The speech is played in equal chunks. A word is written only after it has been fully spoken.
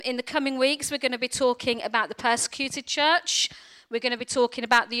In the coming weeks, we're going to be talking about the persecuted church. We're going to be talking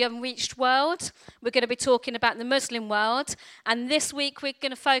about the unreached world. We're going to be talking about the Muslim world. And this week, we're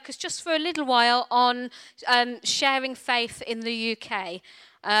going to focus just for a little while on sharing faith in the UK.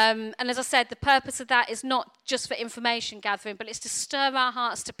 And as I said, the purpose of that is not just for information gathering, but it's to stir our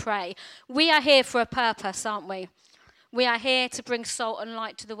hearts to pray. We are here for a purpose, aren't we? We are here to bring salt and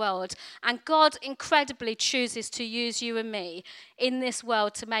light to the world. And God incredibly chooses to use you and me in this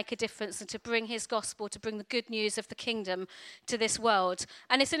world to make a difference and to bring his gospel, to bring the good news of the kingdom to this world.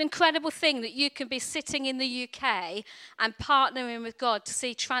 And it's an incredible thing that you can be sitting in the UK and partnering with God to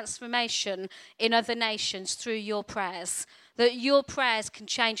see transformation in other nations through your prayers. That your prayers can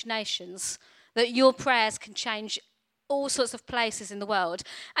change nations. That your prayers can change all sorts of places in the world.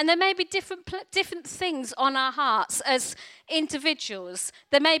 And there may be different things on our hearts as individuals.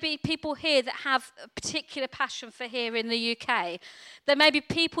 There may be people here that have a particular passion for here in the UK. There may be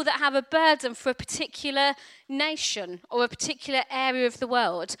people that have a burden for a particular nation or a particular area of the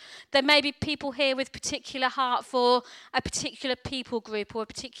world. There may be people here with particular heart for a particular people group or a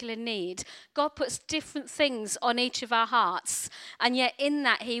particular need. God puts different things on each of our hearts, and yet in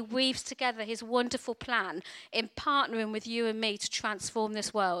that he weaves together his wonderful plan in partnering with you and me to transform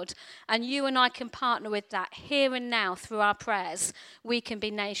this world. And you and I can partner with that here and now through our prayers. We can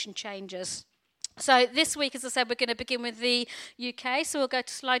be nation changers. So this week, as I said, we're going to begin with the UK. So we'll go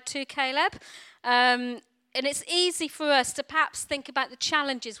to slide 2, Caleb. And it's easy for us to perhaps think about the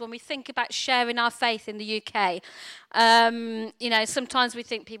challenges when we think about sharing our faith in the UK. Sometimes we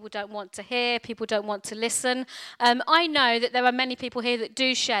think people don't want to hear, people don't want to listen. I know that there are many people here that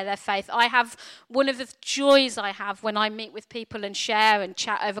do share their faith. One of the joys I have when I meet with people and share and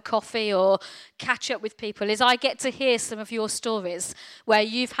chat over coffee or catch up with people is I get to hear some of your stories where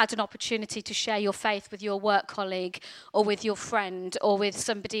you've had an opportunity to share your faith with your work colleague or with your friend or with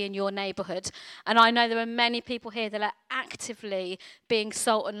somebody in your neighbourhood. And I know there are many people here that are actively being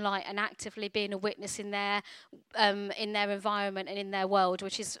salt and light and actively being a witness in their environment and in their world,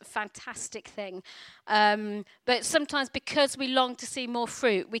 which is a fantastic thing. But sometimes because we long to see more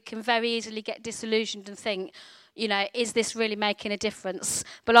fruit, we can very easily get disillusioned and think, is this really making a difference?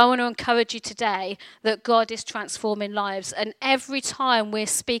 But I want to encourage you today that God is transforming lives. And every time we're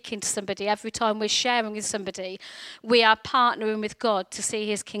speaking to somebody, every time we're sharing with somebody, we are partnering with God to see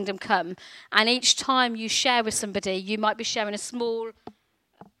his kingdom come. And each time you share with somebody, you might be sharing a small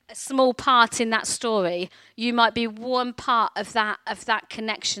part in that story. You might be one part of that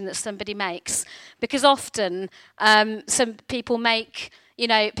connection that somebody makes. Because often some people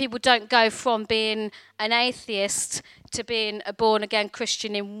people don't go from being an atheist to being a born-again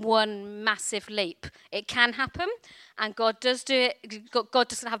Christian in one massive leap. It can happen, and God does do it. God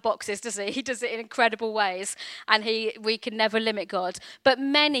doesn't have boxes, does he? He does it in incredible ways, and we can never limit God. But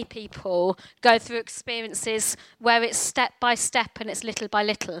many people go through experiences where it's step by step and it's little by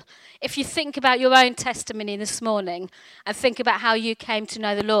little. If you think about your own testimony this morning and think about how you came to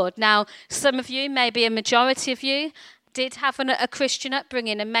know the Lord. Now, some of you, maybe a majority of you, did have a Christian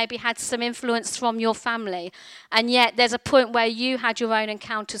upbringing and maybe had some influence from your family, and yet there's a point where you had your own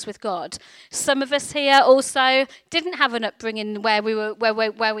encounters with God. Some of us here also didn't have an upbringing where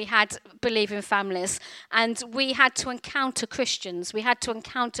we had believing families, and we had to encounter Christians. We had to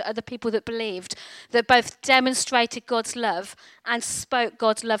encounter other people that believed, that both demonstrated God's love and spoke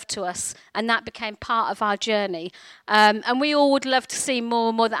God's love to us, and that became part of our journey. And we all would love to see more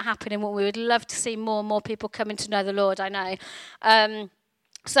and more that happen, and we would love to see more and more people coming to know the Lord, I know.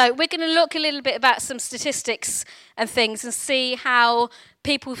 So we're going to look a little bit about some statistics and things and see how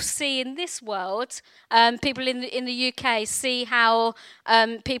people see in this world, people in the UK see how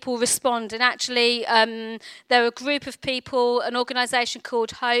people respond. And actually, there are a group of people, an organisation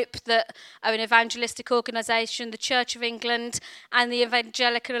called Hope, that are an evangelistic organisation, the Church of England and the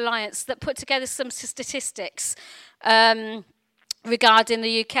Evangelical Alliance, that put together some statistics regarding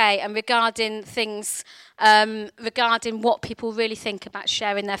the UK and regarding things, regarding what people really think about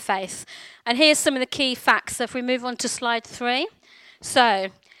sharing their faith. And here's some of the key facts. So if we move on to slide 3. So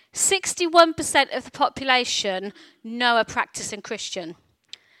 61% of the population know a practicing Christian.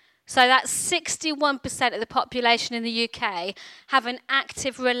 So that's 61% of the population in the UK have an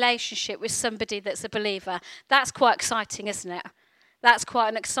active relationship with somebody that's a believer. That's quite exciting, isn't it? That's quite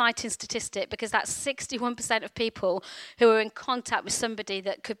an exciting statistic, because that's 61% of people who are in contact with somebody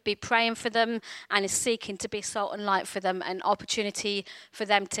that could be praying for them and is seeking to be salt and light for them, an opportunity for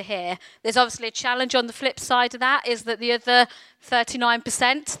them to hear. There's obviously a challenge on the flip side of that, is that the other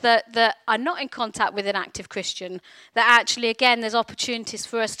 39% that are not in contact with an active Christian, that actually, again, there's opportunities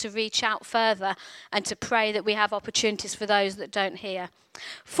for us to reach out further and to pray that we have opportunities for those that don't hear.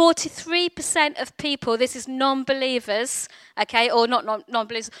 43% of people, this is non-believers, okay, or not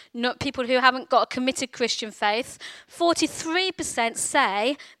non-believers, not people who haven't got a committed Christian faith, 43%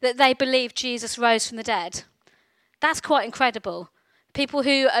 say that they believe Jesus rose from the dead. That's quite incredible. People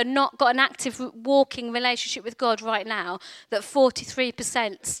who are not got an active walking relationship with God right now, that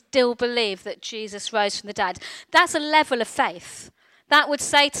 43% still believe that Jesus rose from the dead. That's a level of faith. That would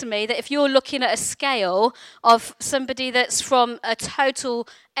say to me that if you're looking at a scale of somebody that's from a total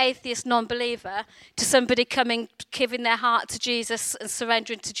atheist non-believer to somebody coming, giving their heart to Jesus and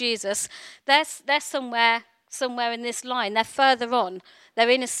surrendering to Jesus, they're somewhere in this line. They're further on. They're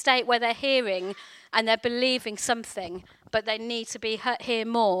in a state where they're hearing and they're believing something, but they need to hear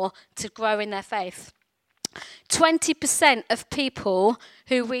more to grow in their faith. 20% of people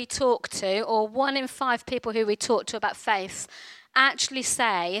who we talk to, or 1 in 5 people who we talk to about faith, actually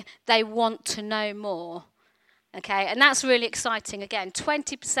say they want to know more. Okay, and that's really exciting. Again,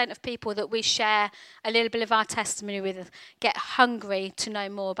 20% of people that we share a little bit of our testimony with get hungry to know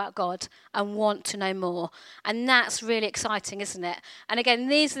more about God and want to know more. And that's really exciting, isn't it? And again,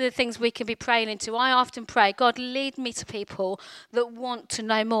 these are the things we can be praying into. I often pray, God, lead me to people that want to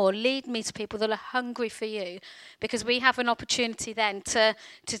know more. Lead me to people that are hungry for you, because we have an opportunity then to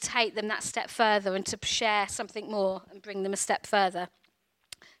take them that step further and to share something more and bring them a step further.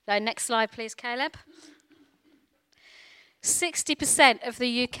 So next slide, please, Caleb. 60% of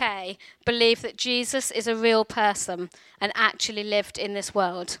the UK believe that Jesus is a real person and actually lived in this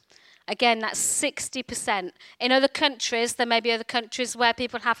world. Again, that's 60%. In other countries, there may be other countries where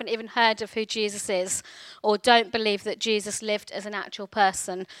people haven't even heard of who Jesus is or don't believe that Jesus lived as an actual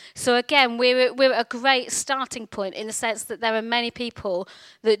person. So again, we're a great starting point in the sense that there are many people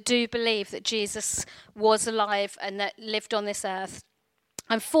that do believe that Jesus was alive and that lived on this earth.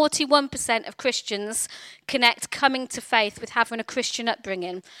 And 41% of Christians connect coming to faith with having a Christian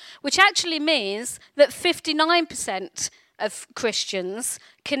upbringing, which actually means that 59% of Christians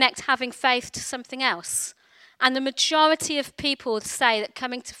connect having faith to something else. And the majority of people say that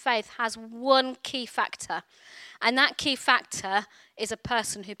coming to faith has one key factor, and that key factor is a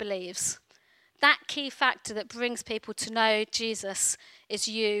person who believes. That key factor that brings people to know Jesus is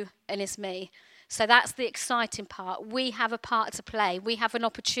you and is me. So that's the exciting part. We have a part to play. We have an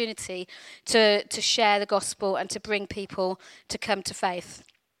opportunity to share the gospel and to bring people to come to faith.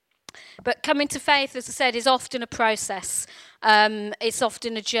 But coming to faith, as I said, is often a process. It's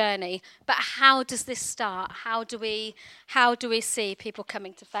often a journey. But how does this start? How do we see people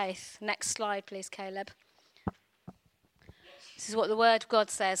coming to faith? Next slide, please, Caleb. This is what the Word of God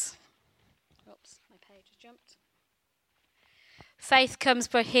says. Oops, my page has jumped. Faith comes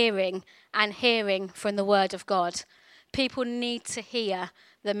by hearing, and hearing from the Word of God. People need to hear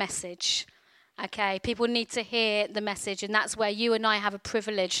the message. Okay, people need to hear the message, and that's where you and I have a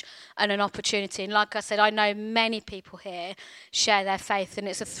privilege and an opportunity. And like I said, I know many people here share their faith, and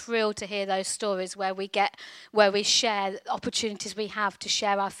it's a thrill to hear those stories where we share the opportunities we have to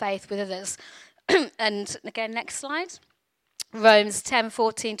share our faith with others. And again, next slide. Romans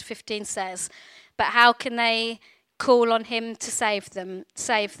 10:14-15 says, "But how can they call on him to save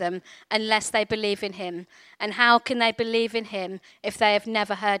them unless they believe in him? And how can they believe in him if they have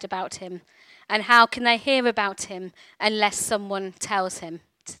never heard about him? And how can they hear about him unless someone tells them?"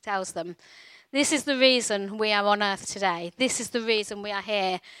 This is the reason we are on earth today. This is the reason we are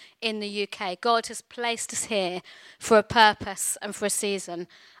here in the UK. God has placed us here for a purpose and for a season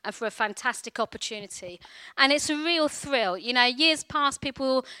and for a fantastic opportunity. And it's a real thrill. You know, years past,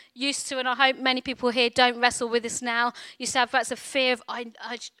 people used to, and I hope many people here don't wrestle with this now, used to have that's a fear of,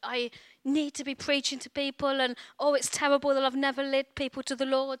 I need to be preaching to people, and it's terrible that I've never led people to the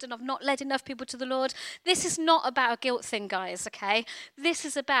Lord and I've not led enough people to the Lord. This is not about a guilt thing, guys, okay? This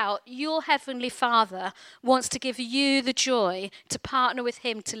is about your Heavenly Father wants to give you the joy to partner with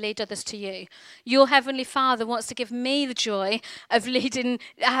him to lead others to you. Your Heavenly Father wants to give me the joy of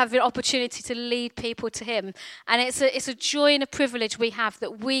having an opportunity to lead people to him. And it's a joy and a privilege we have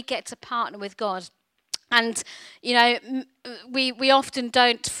that we get to partner with God. And, you know, we often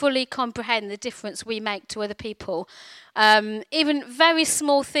don't fully comprehend the difference we make to other people. Even very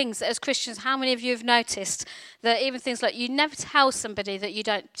small things as Christians, how many of you have noticed that even things like you never tell somebody that you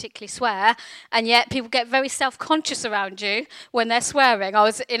don't particularly swear, and yet people get very self-conscious around you when they're swearing. I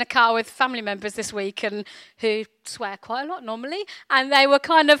was in a car with family members this week and who swear quite a lot normally, and they were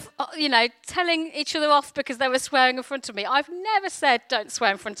kind of, you know, telling each other off because they were swearing in front of me. I've never said don't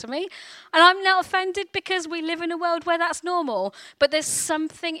swear in front of me, and I'm not offended because we live in a world where that's normal. normal. But there's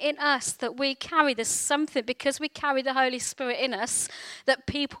something in us that we carry. There's something, because we carry the Holy Spirit in us, that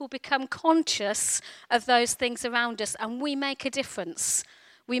people become conscious of those things around us, and we make a difference.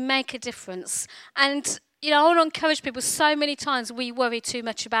 We make a difference. And, I want to encourage people, so many times we worry too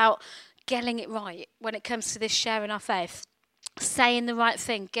much about getting it right when it comes to this sharing our faith. Saying the right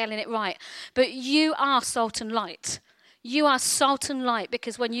thing, getting it right. But you are salt and light. You are salt and light,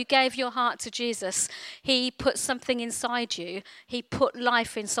 because when you gave your heart to Jesus, he put something inside you. He put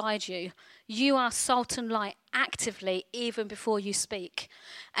life inside you. You are salt and light actively, even before you speak.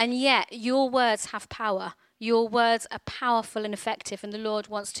 And yet, your words have power. Your words are powerful and effective, and the Lord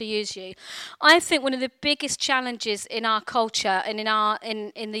wants to use you. I think one of the biggest challenges in our culture and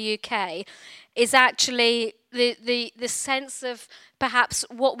in the UK is actually the sense of perhaps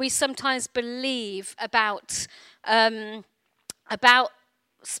what we sometimes believe about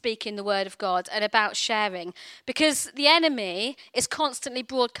speaking the word of God and about sharing, because the enemy is constantly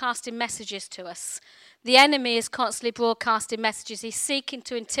broadcasting messages to us. The enemy is constantly broadcasting messages. He's seeking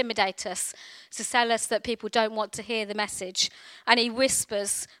to intimidate us, to tell us that people don't want to hear the message. And he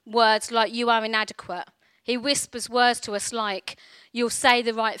whispers words like, you are inadequate. He whispers words to us like, you'll say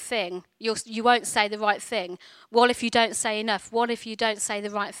the right thing. You won't say the right thing. What if you don't say enough? What if you don't say the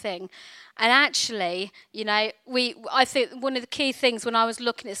right thing? And actually, I think one of the key things when I was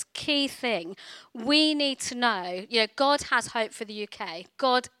looking at this key thing, we need to know, God has hope for the UK.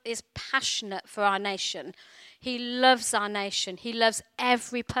 God is passionate for our nation. He loves our nation. He loves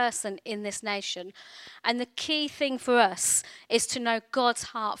every person in this nation. And the key thing for us is to know God's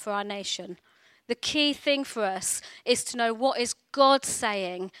heart for our nation. The key thing for us is to know, what is God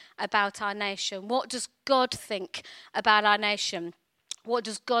saying about our nation? What does God think about our nation? What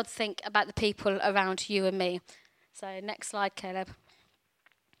does God think about the people around you and me? So next slide, Caleb.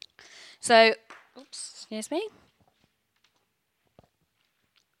 So, excuse me.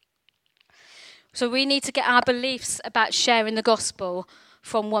 So we need to get our beliefs about sharing the gospel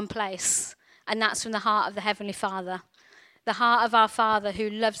from one place, and that's from the heart of the Heavenly Father. The heart of our Father who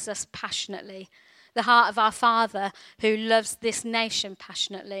loves us passionately. The heart of our Father who loves this nation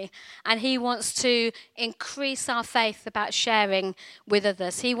passionately. And he wants to increase our faith about sharing with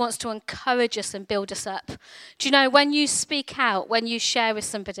others. He wants to encourage us and build us up. Do you know, when you speak out, when you share with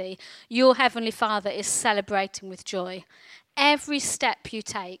somebody, your Heavenly Father is celebrating with joy. Every step you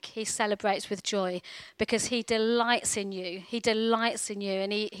take, he celebrates with joy, because he delights in you. He delights in you,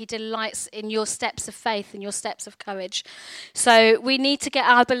 and he delights in your steps of faith and your steps of courage. So we need to get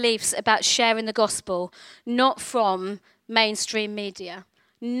our beliefs about sharing the gospel, not from mainstream media,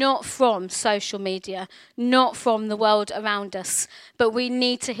 not from social media, not from the world around us, but we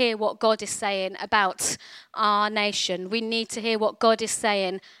need to hear what God is saying about our nation. We need to hear what God is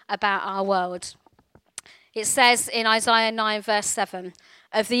saying about our world. It says in Isaiah 9 verse 7,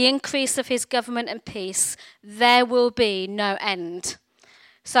 of the increase of his government and peace, there will be no end.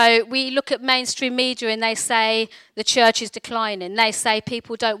 So we look at mainstream media and they say the church is declining. They say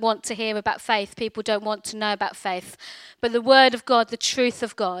people don't want to hear about faith. People don't want to know about faith. But the word of God, the truth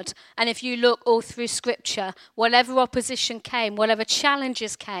of God, and if you look all through Scripture, whatever opposition came, whatever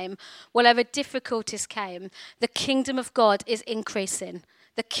challenges came, whatever difficulties came, the kingdom of God is increasing.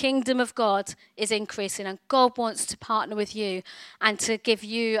 The kingdom of God is increasing, and God wants to partner with you and to give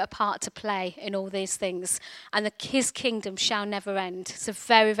you a part to play in all these things. And his kingdom shall never end. It's a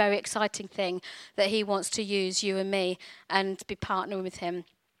very, very exciting thing that he wants to use you and me and be partnering with him.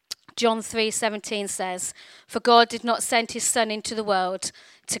 John 3:17 says, for God did not send his Son into the world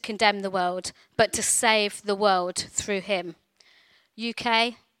to condemn the world, but to save the world through him.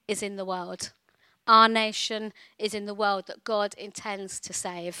 UK is in the world. Our nation is in the world that God intends to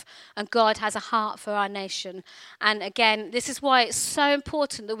save. And God has a heart for our nation. And again, this is why it's so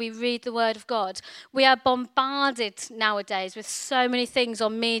important that we read the word of God. We are bombarded nowadays with so many things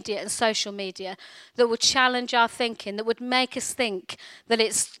on media and social media that would challenge our thinking, that would make us think that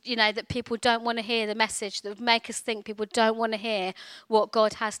it's, that people don't want to hear the message, that would make us think people don't want to hear what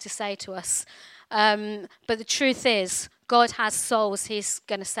God has to say to us. But the truth is, God has souls he's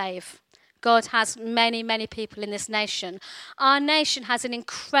going to save. God has many, many people in this nation. Our nation has an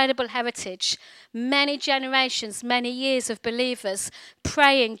incredible heritage. Many generations, many years of believers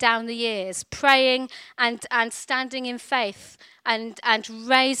praying down the years, praying and standing in faith and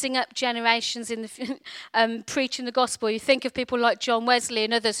raising up generations in the preaching the gospel. You think of people like John Wesley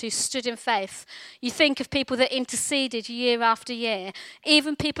and others who stood in faith. You think of people that interceded year after year.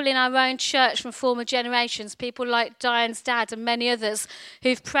 Even people in our own church from former generations, people like Diane's dad and many others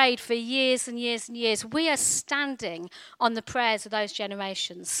who've prayed for years and years and years. We are standing on the prayers of those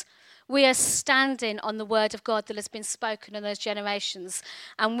generations. We are standing on the word of God that has been spoken in those generations.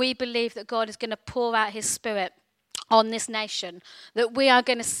 And we believe that God is going to pour out his spirit on this nation, that we are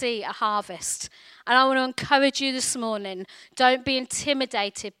going to see a harvest. And I want to encourage you this morning, don't be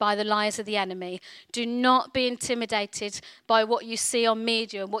intimidated by the lies of the enemy. Do not be intimidated by what you see on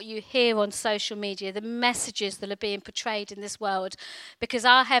media and what you hear on social media, the messages that are being portrayed in this world. Because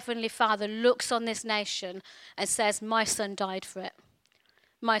our Heavenly Father looks on this nation and says, my son died for it.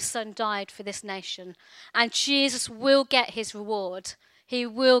 My son died for this nation. And Jesus will get his reward. He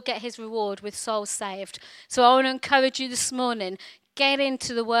will get his reward with souls saved. So I want to encourage you this morning, get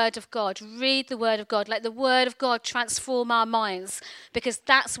into the Word of God. Read the Word of God. Let the Word of God transform our minds, because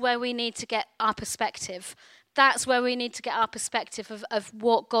that's where we need to get our perspective. That's where we need to get our perspective of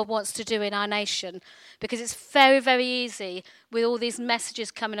what God wants to do in our nation. Because it's very, very easy with all these messages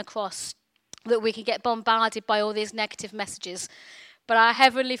coming across that we can get bombarded by all these negative messages. But our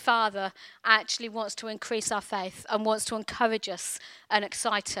Heavenly Father actually wants to increase our faith and wants to encourage us and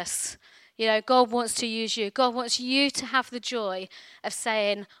excite us. You know, God wants to use you. God wants you to have the joy of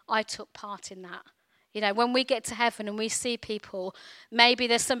saying, I took part in that. You know, when we get to heaven and we see people, maybe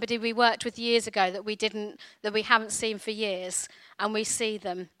there's somebody we worked with years ago that we haven't seen for years, and we see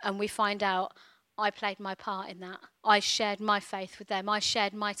them and we find out, I played my part in that. I shared my faith with them. I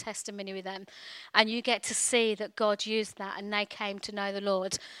shared my testimony with them. And you get to see that God used that and they came to know the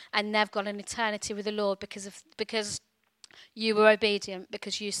Lord and they've got an eternity with the Lord because you were obedient,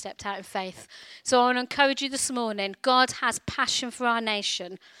 because you stepped out in faith. So I want to encourage you this morning. God has passion for our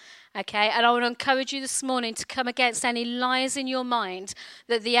nation. Okay, and I want to encourage you this morning to come against any lies in your mind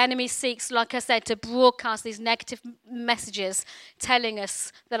that the enemy seeks, like I said, to broadcast these negative messages telling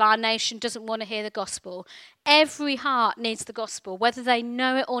us that our nation doesn't want to hear the gospel. Every heart needs the gospel, whether they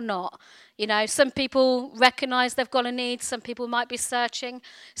know it or not. You know, some people recognize they've got a need. Some people might be searching.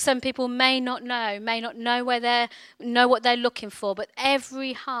 Some people may not know what they're looking for. But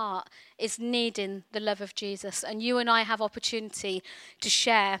every heart is needing the love of Jesus. And you and I have opportunity to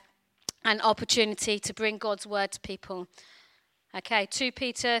share, an opportunity to bring God's word to people. Okay, 2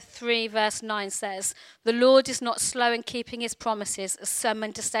 Peter 3 verse 9 says, the Lord is not slow in keeping his promises, as some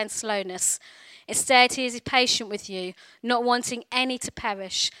understand slowness. Instead, he is patient with you, not wanting any to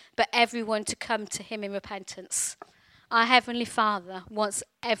perish, but everyone to come to him in repentance. Our Heavenly Father wants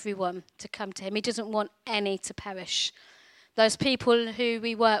everyone to come to him. He doesn't want any to perish. Those people who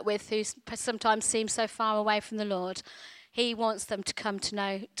we work with who sometimes seem so far away from the Lord, he wants them to come to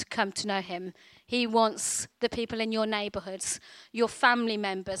know him. He wants the people in your neighbourhoods, your family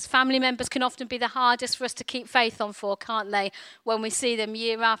members. Family members can often be the hardest for us to keep faith on for, can't they? When we see them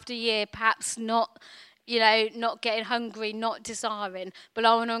year after year, perhaps not getting hungry, not desiring. But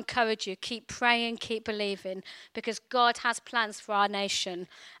I want to encourage you, keep praying, keep believing, because God has plans for our nation.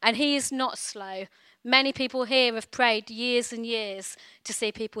 And he is not slow. Many people here have prayed years and years to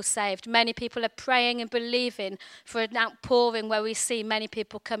see people saved. Many people are praying and believing for an outpouring where we see many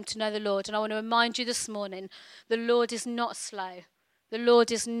people come to know the Lord. And I want to remind you this morning, the Lord is not slow. The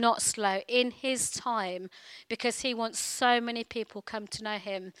Lord is not slow in his time, because he wants so many people come to know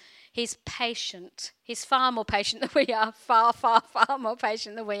him. He's patient. He's far more patient than we are. Far, far, far more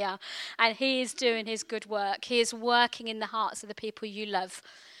patient than we are. And he is doing his good work. He is working in the hearts of the people you love.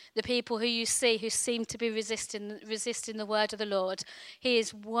 The people who you see who seem to be resisting the word of the Lord. He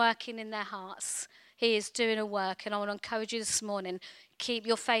is working in their hearts. He is doing a work. And I want to encourage you this morning, keep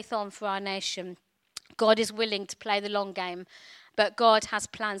your faith on for our nation. God is willing to play the long game, but God has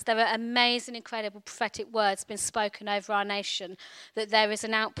plans. There are amazing, incredible prophetic words been spoken over our nation, that there is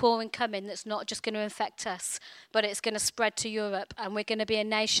an outpouring coming that's not just going to affect us, but it's going to spread to Europe, and we're going to be a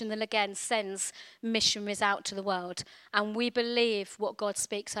nation that again sends missionaries out to the world. And we believe what God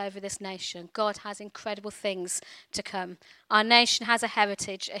speaks over this nation. God has incredible things to come. Our nation has a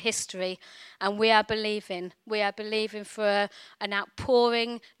heritage, a history, and we are believing for an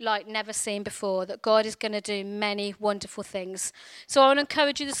outpouring like never seen before, that God is going to do many wonderful things. So I want to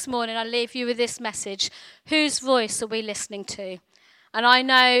encourage you this morning, I leave you with this message. Whose voice are we listening to? And I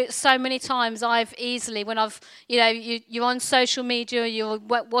know so many times you're on social media, you're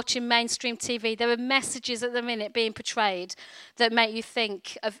watching mainstream TV, there are messages at the minute being portrayed that make you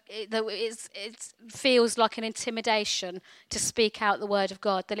think of that it feels like an intimidation to speak out the word of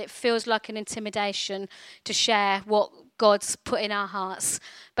God, that it feels like an intimidation to share what God's put in our hearts.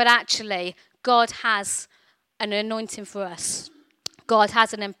 But actually, God has an anointing for us. God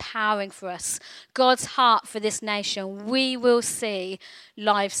has an empowering for us. God's heart for this nation. We will see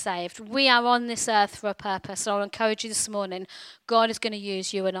lives saved. We are on this earth for a purpose. So I'll encourage you this morning. God is going to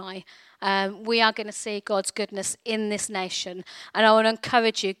use you and I. We are going to see God's goodness in this nation. And I want to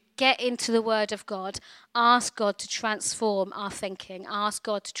encourage you, get into the Word of God. Ask God to transform our thinking. Ask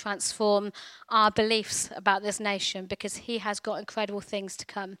God to transform our beliefs about this nation, because he has got incredible things to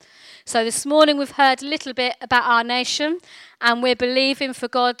come. So this morning we've heard a little bit about our nation, and we're believing for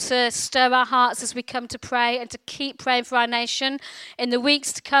God to stir our hearts as we come to pray and to keep praying for our nation. In the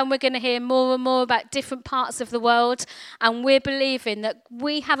weeks to come, we're going to hear more and more about different parts of the world, and we're believing that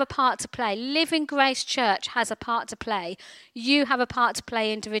we have a part to play. Living Grace Church has a part to play. You have a part to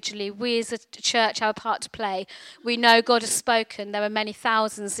play individually. We as a church have a part to play. We know God has spoken. There are many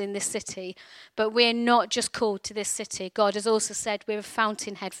thousands in this city, but we're not just called to this city. God has also said we're a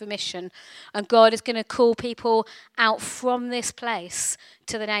fountainhead for mission, and God is going to call people out from this place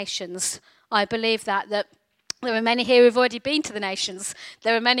to the nations. I believe that there are many here who've already been to the nations.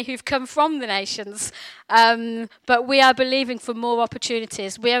 There are many who've come from the nations. But we are believing for more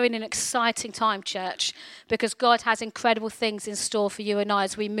opportunities. We are in an exciting time, church, because God has incredible things in store for you and I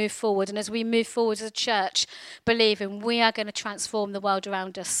as we move forward. And as we move forward as a church, believing we are going to transform the world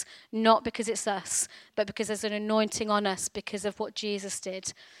around us, not because it's us, but because there's an anointing on us because of what Jesus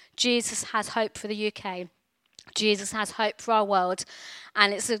did. Jesus has hope for the UK. Jesus has hope for our world,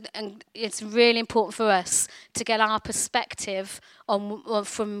 and it's really important for us to get our perspective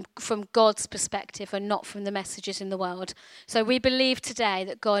from God's perspective and not from the messages in the world. So we believe today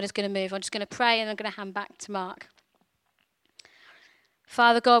that God is going to move. I'm just going to pray and I'm going to hand back to Mark.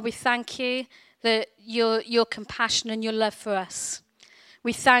 Father God, we thank you that your compassion and your love for us.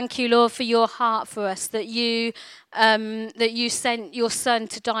 We thank you, Lord, for your heart for us, that you sent your Son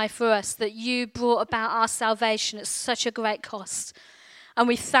to die for us, that you brought about our salvation at such a great cost. And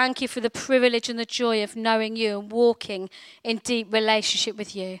we thank you for the privilege and the joy of knowing you and walking in deep relationship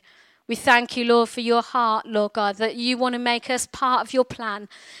with you. We thank you, Lord, for your heart, Lord God, that you want to make us part of your plan,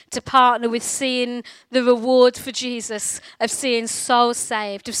 to partner with seeing the reward for Jesus, of seeing souls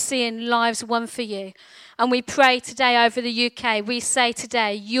saved, of seeing lives won for you. And we pray today over the UK. We say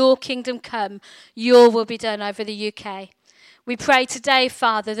today, your kingdom come, your will be done over the UK. We pray today,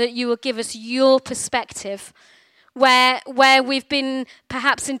 Father, that you will give us your perspective, where we've been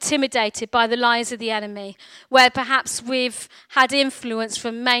perhaps intimidated by the lies of the enemy, where perhaps we've had influence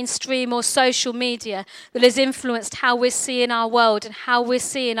from mainstream or social media that has influenced how we're seeing our world and how we're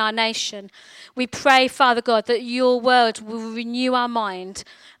seeing our nation. We pray, Father God, that your word will renew our mind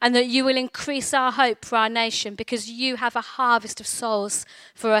and that you will increase our hope for our nation, because you have a harvest of souls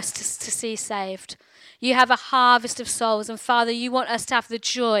for us to see saved. You have a harvest of souls, and Father, you want us to have the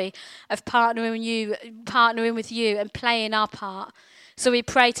joy of partnering with you and playing our part. So we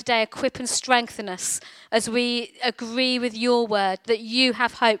pray today, equip and strengthen us as we agree with your word that you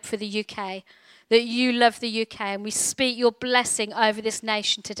have hope for the UK, that you love the UK, and we speak your blessing over this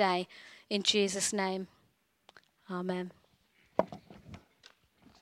nation today. In Jesus' name, amen.